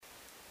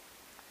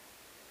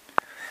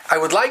I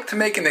would like to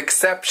make an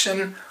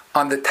exception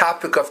on the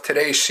topic of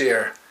today's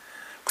share,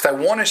 because I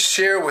want to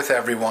share with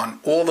everyone,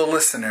 all the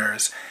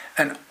listeners,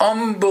 an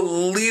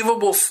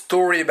unbelievable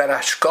story about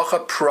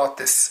Hashgacha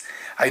Pratis.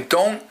 I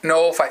don't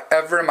know if I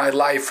ever in my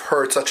life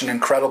heard such an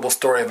incredible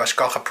story of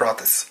Hashgacha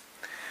Pratis.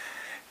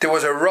 There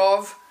was a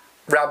Rav,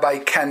 Rabbi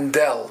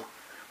Kandel,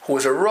 who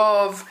was a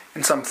Rav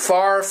in some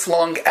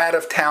far-flung,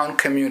 out-of-town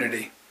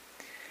community.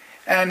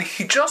 And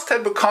he just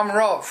had become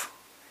Rav.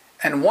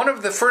 And one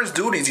of the first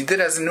duties he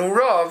did as a new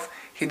Rav,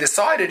 he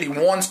decided he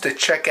wants to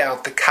check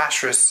out the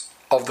kashrus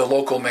of the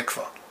local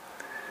mikveh.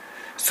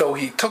 So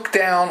he took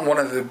down one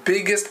of the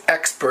biggest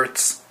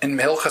experts in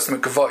Mehilchas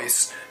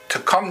Mikvos to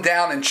come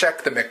down and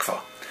check the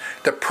mikveh.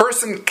 The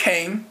person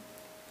came,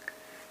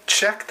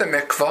 checked the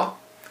mikveh,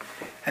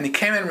 and he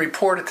came and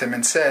reported to him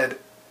and said,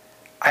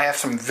 I have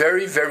some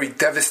very, very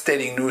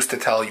devastating news to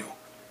tell you.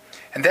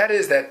 And that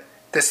is that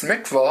this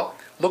mikveh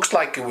looks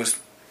like it was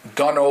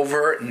done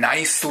over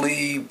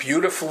nicely,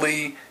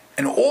 beautifully,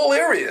 in all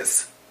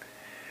areas.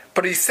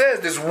 But he says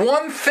there's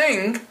one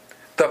thing,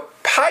 the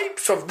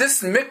pipes of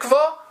this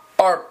mikveh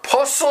are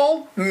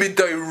posel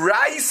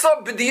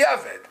midoraisa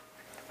b'diavad.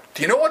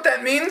 Do you know what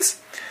that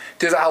means?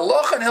 There's a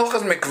halacha in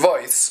Hilchas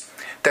Mikvos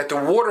that the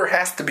water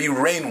has to be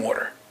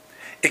rainwater.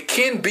 It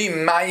can't be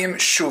mayim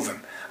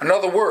shuvim. In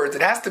other words,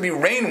 it has to be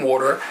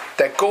rainwater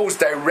that goes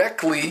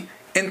directly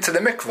into the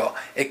mikveh.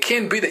 It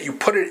can't be that you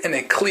put it in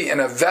a kli,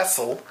 in a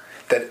vessel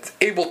that's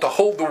able to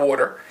hold the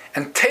water,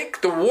 and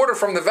take the water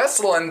from the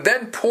vessel and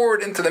then pour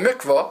it into the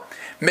mikveh,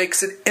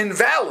 makes it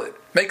invalid,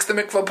 makes the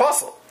mikveh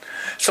puzzle.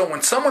 So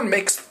when someone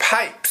makes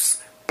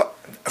pipes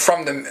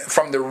from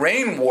the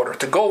rainwater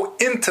to go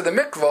into the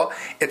mikveh,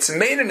 it's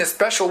made in a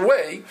special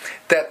way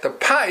that the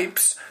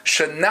pipes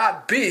should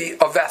not be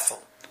a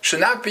vessel.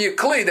 Should not be a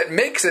kli that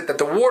makes it that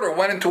the water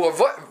went into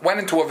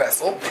a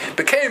vessel,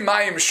 became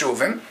mayim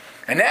shuvim,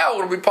 and now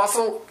it'll be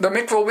possible, the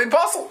mikveh will be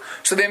possible.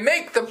 So they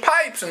make the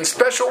pipes in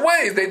special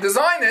ways, they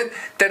design it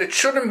that it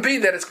shouldn't be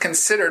that it's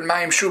considered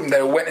mayim shuvim, that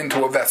it went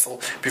into a vessel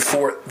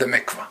before the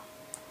mikveh.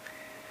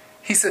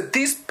 He said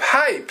these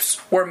pipes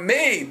were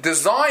made,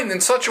 designed in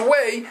such a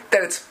way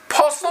that it's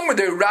posel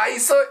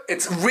midoraisa,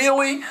 it's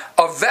really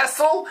a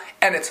vessel,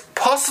 and it's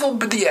posel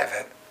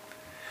b'diavad.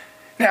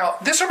 Now,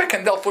 this Rabbi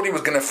Kandel thought he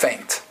was going to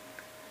faint.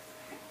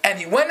 And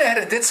he went ahead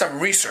and did some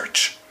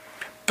research.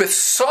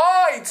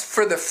 Besides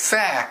for the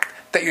fact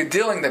that you're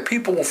dealing that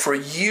people for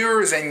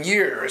years and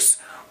years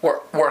were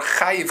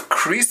chayiv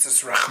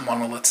krisis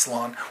rachmana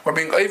litzlan, were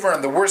being over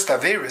on the worst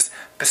averis.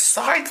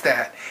 Besides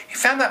that, he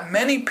found that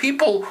many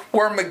people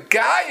were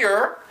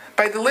megayer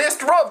by the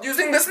last Rav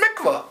using this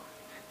mikveh.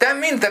 That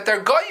means that they're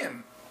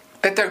goyim,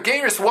 that their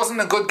geiris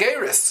wasn't a good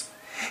geiris.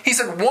 He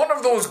said one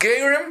of those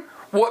geirim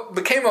what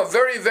became a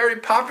very, very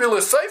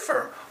popular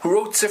sefer who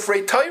wrote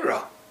Sifrei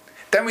Torah.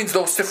 That means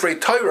those Sifrei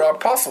Torah are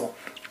apostle.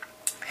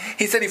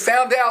 He said he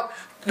found out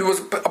there was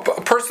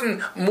a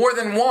person, more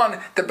than one,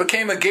 that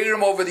became a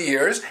Gerim over the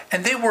years,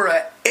 and they were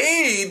an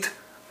aid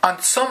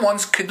on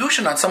someone's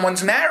kedushin, on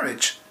someone's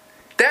marriage.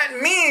 That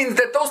means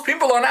that those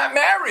people are not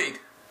married,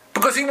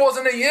 because he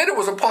wasn't a Yid, it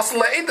was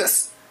apostle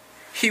Eidus.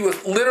 He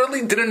was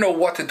literally didn't know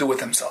what to do with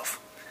himself.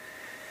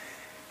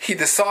 He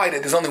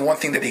decided there's only one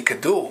thing that he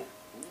could do,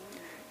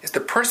 is the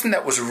person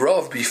that was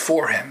Rav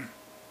before him,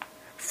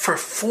 for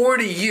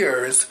 40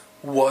 years,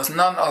 was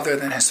none other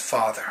than his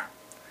father.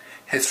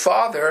 His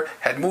father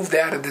had moved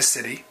out of the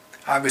city.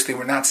 Obviously,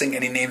 we're not saying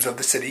any names of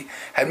the city.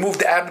 Had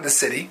moved out of the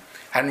city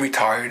and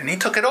retired, and he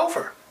took it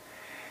over.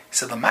 He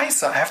said,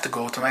 Lamaisa, I have to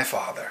go to my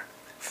father,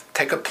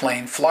 take a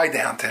plane, fly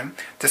down to him,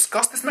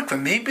 discuss this mikveh.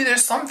 Maybe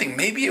there's something.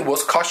 Maybe it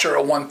was kosher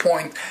at one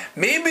point.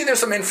 Maybe there's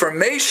some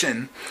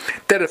information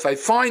that if I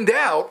find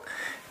out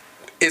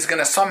is going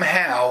to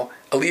somehow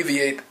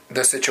alleviate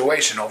the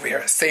situation over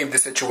here, save the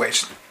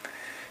situation.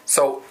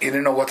 So he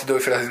didn't know what to do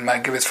if he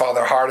might give his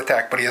father a heart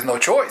attack, but he has no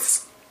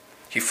choice.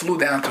 He flew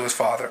down to his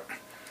father,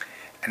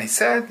 and he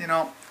said,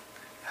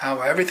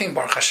 how everything,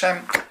 Baruch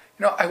Hashem,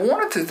 I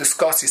wanted to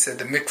discuss, he said,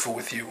 the mikveh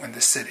with you in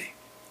the city.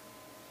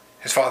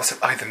 His father said,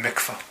 the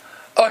mikveh.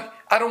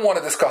 I don't want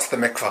to discuss the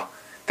mikveh.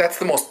 That's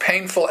the most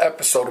painful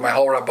episode of my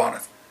whole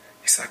Rabbanah.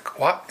 He's like,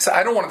 what? He said,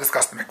 I don't want to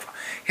discuss the mikveh.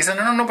 He said,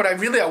 no, but I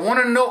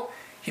want to know.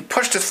 He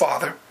pushed his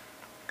father,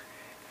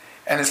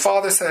 and his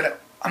father said,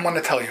 I want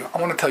to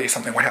tell you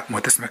something, what happened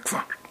with this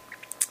mikveh.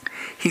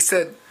 He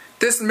said,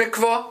 this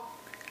mikveh,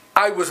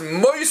 I was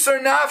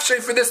moiser nafshe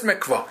for this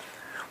mikveh.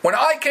 When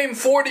I came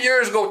 40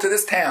 years ago to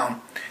this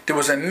town, there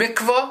was a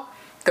mikveh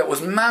that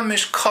was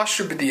mamish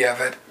kosher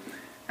b'diavad,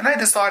 and I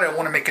decided I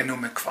want to make a new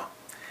mikveh.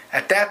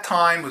 At that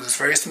time, it was this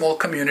very small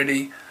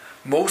community.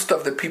 Most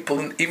of the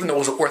people, even though it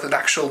was an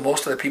Orthodox shul,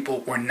 most of the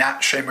people were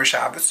not Shomer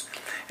Shabbos.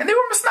 And they were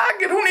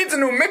misnagid, who needs a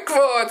new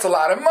mikveh? It's a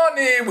lot of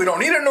money, we don't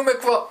need a new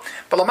mikveh.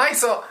 But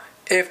Lamaisa,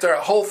 after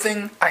a whole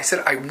thing, I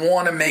said, I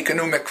want to make a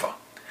new mikveh.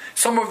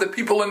 Some of the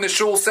people in the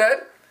shul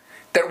said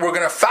that we're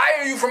going to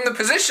fire you from the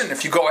position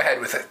if you go ahead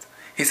with it.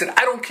 He said,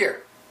 I don't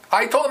care.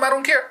 I told him I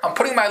don't care. I'm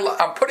putting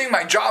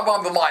my job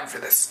on the line for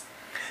this.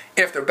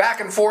 After back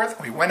and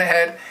forth, we went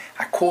ahead.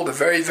 I called a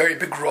very, very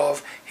big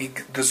Rav. He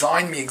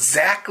designed me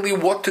exactly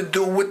what to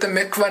do with the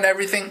mikvah and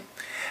everything.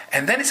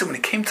 And then he said when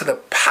it came to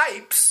the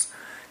pipes,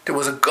 there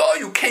was a guy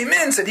who came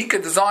in, said he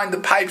could design the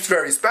pipes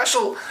very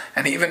special.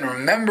 And he even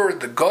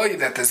remembered the guy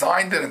that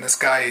designed it. And this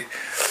guy,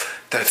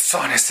 the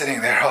son is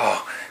sitting there,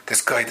 oh,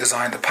 this guy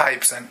designed the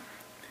pipes. And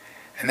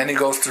then he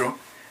goes through.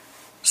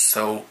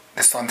 So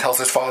the son tells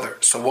his father,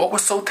 so what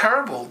was so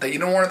terrible that you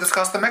don't want to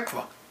discuss the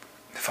mikvah?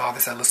 The father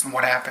said, listen,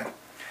 what happened?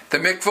 The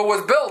mikvah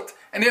was built.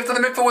 And after the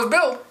mikvah was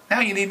built, now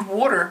you need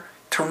water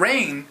to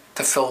rain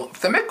to fill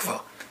the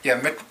mikvah. You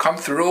have mikvah come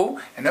through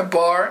in a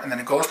bar, and then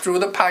it goes through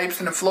the pipes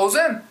and it flows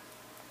in.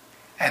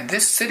 And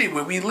this city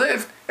where we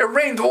live, it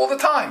rained all the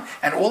time.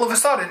 And all of a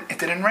sudden, it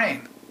didn't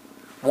rain.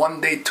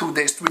 1 day, 2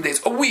 days, 3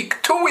 days, a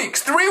week, 2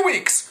 weeks, 3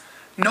 weeks.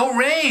 No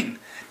rain.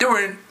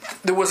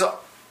 There was an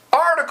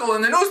article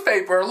in the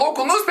newspaper, a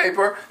local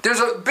newspaper, there's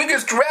the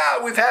biggest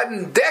drought we've had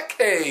in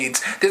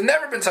decades. There's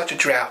never been such a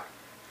drought.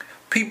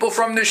 People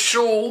from the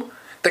shul,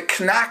 the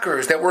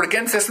knackers that were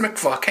against this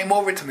mikvah, came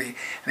over to me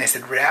and they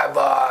said,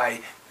 Rabbi,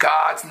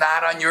 God's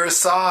not on your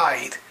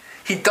side.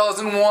 He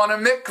doesn't want a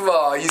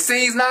mikvah. You see,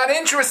 he's not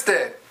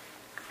interested.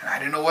 And I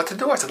didn't know what to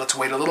do. I said, let's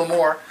wait a little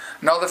more.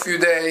 Another few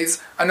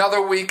days,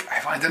 another week.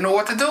 I didn't know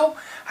what to do.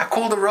 I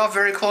called a Rav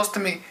very close to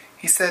me.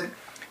 He said,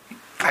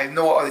 I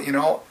know,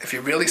 if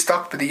you're really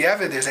stuck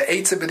b'di'evid, there's an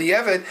eitzah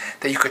b'di'evid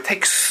that you could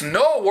take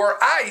snow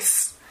or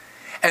ice,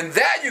 and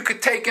that you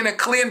could take in a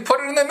kli and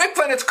put it in the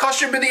mikvah, and it's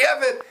kosher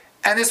b'di'evid.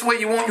 And this way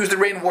you won't use the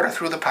rainwater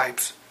through the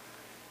pipes.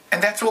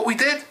 And that's what we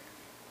did.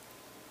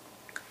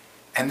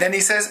 And then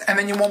he says, and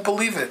then you won't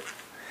believe it.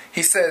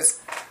 He says,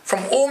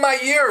 from all my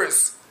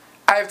years,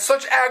 I have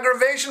such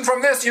aggravation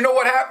from this. You know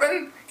what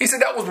happened? He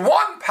said, that was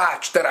one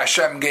patch that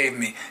Hashem gave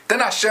me. Then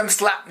Hashem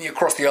slapped me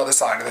across the other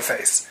side of the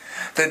face.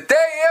 The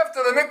day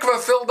after the mikveh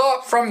filled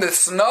up from the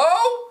snow,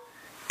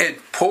 it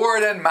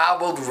poured and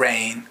marbled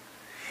rain.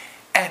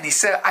 And he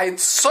said, I had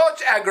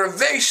such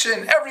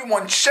aggravation.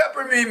 Everyone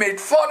shepherded me, made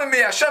fun of me.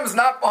 Hashem's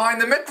not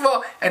behind the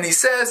mikveh. And he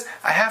says,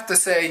 I have to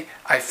say,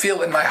 I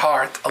feel in my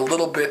heart a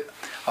little bit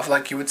of,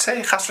 like you would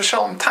say, chas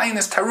v'shalom,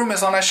 tainus,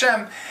 tarumis on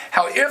Hashem.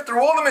 How after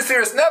all the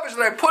Mesiras Nefesh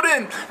that I put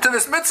in to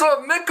this mitzvah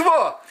of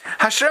mikvah,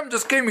 Hashem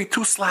just gave me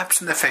 2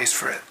 slaps in the face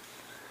for it.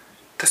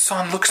 The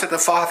son looks at the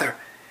father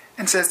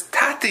and says,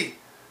 Tati,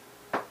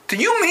 do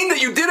you mean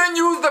that you didn't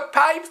use the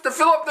pipes to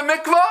fill up the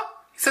mikvah?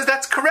 He says,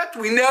 that's correct.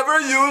 We never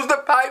used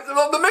the pipes to fill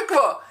up the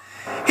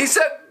mikvah. He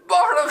said,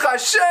 Baruch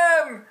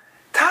Hashem,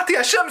 Tati,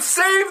 Hashem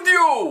saved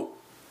you.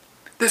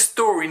 This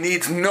story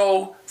needs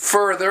no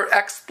further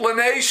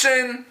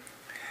explanation.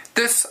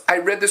 I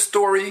read the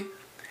story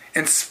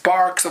in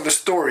sparks of the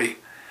story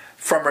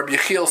from Rabbi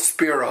Yechiel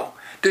Spiro.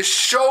 This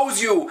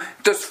shows you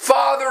this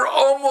father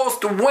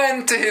almost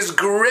went to his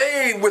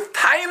grave with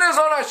tainas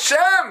on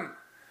Hashem.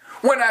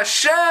 When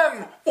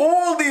Hashem,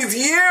 all these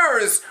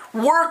years,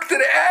 worked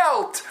it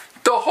out,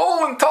 the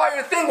whole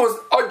entire thing was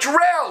a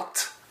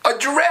drought. A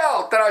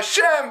drought that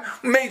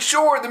Hashem made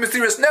sure the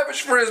Mesiras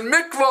Nefesh for his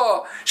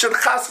mikvah should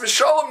chas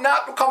v'shalom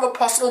not become a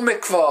possible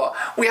mikvah.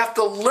 We have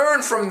to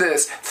learn from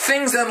this.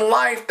 Things in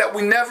life that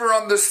we never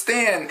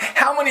understand.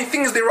 How many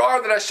things there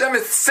are that Hashem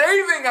is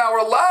saving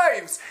our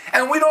lives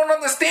and we don't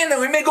understand, and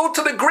we may go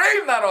to the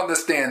grave not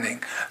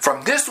understanding.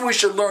 From this we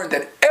should learn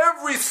that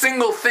every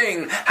single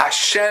thing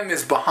Hashem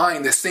is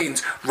behind the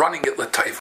scenes running it l'tov.